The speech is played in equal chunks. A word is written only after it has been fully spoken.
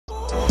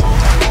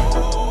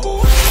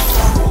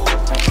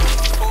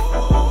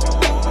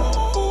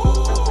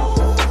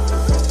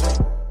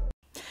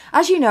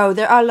As you know,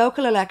 there are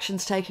local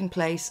elections taking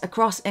place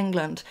across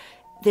England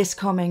this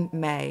coming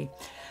May.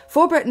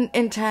 For Britain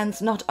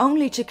intends not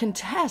only to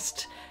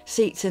contest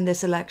seats in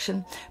this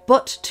election,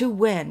 but to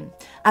win.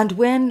 And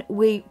win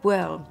we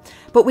will.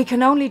 But we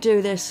can only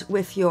do this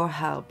with your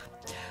help.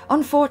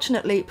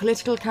 Unfortunately,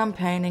 political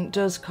campaigning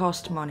does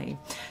cost money.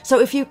 So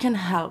if you can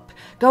help,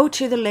 go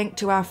to the link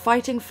to our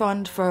Fighting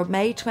Fund for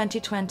May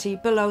 2020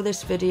 below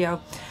this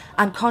video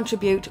and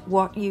contribute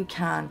what you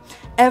can.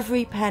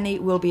 Every penny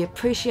will be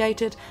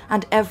appreciated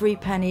and every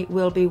penny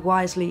will be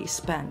wisely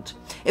spent.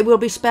 It will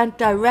be spent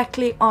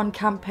directly on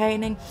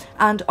campaigning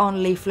and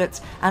on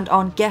leaflets and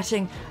on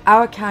getting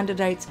our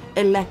candidates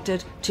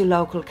elected to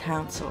local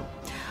council.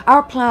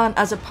 Our plan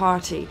as a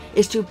party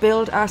is to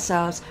build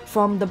ourselves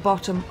from the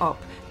bottom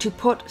up, to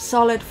put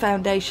solid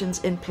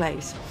foundations in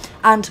place,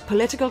 and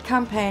political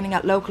campaigning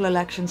at local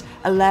elections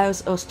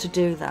allows us to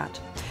do that.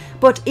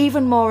 But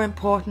even more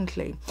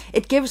importantly,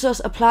 it gives us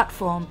a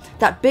platform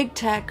that big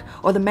tech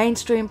or the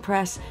mainstream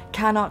press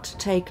cannot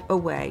take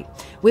away.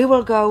 We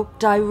will go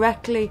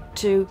directly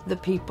to the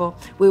people.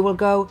 We will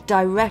go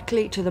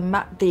directly to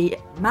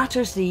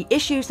the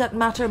issues that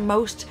matter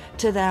most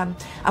to them,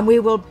 and we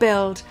will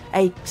build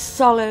a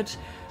solid,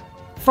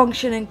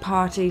 functioning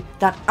party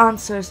that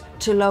answers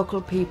to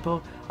local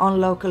people on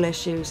local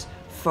issues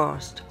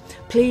first.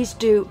 Please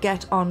do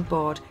get on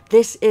board.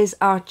 This is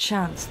our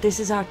chance. This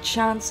is our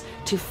chance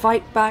to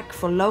fight back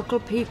for local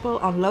people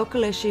on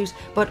local issues,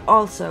 but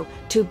also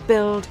to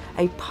build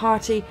a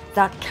party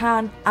that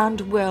can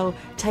and will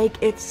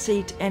take its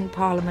seat in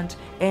Parliament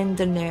in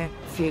the near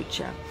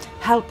future.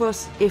 Help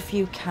us if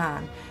you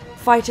can.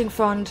 Fighting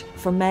Fund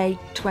for May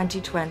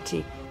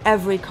 2020.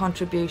 Every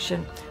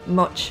contribution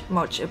much,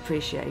 much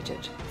appreciated.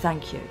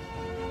 Thank you.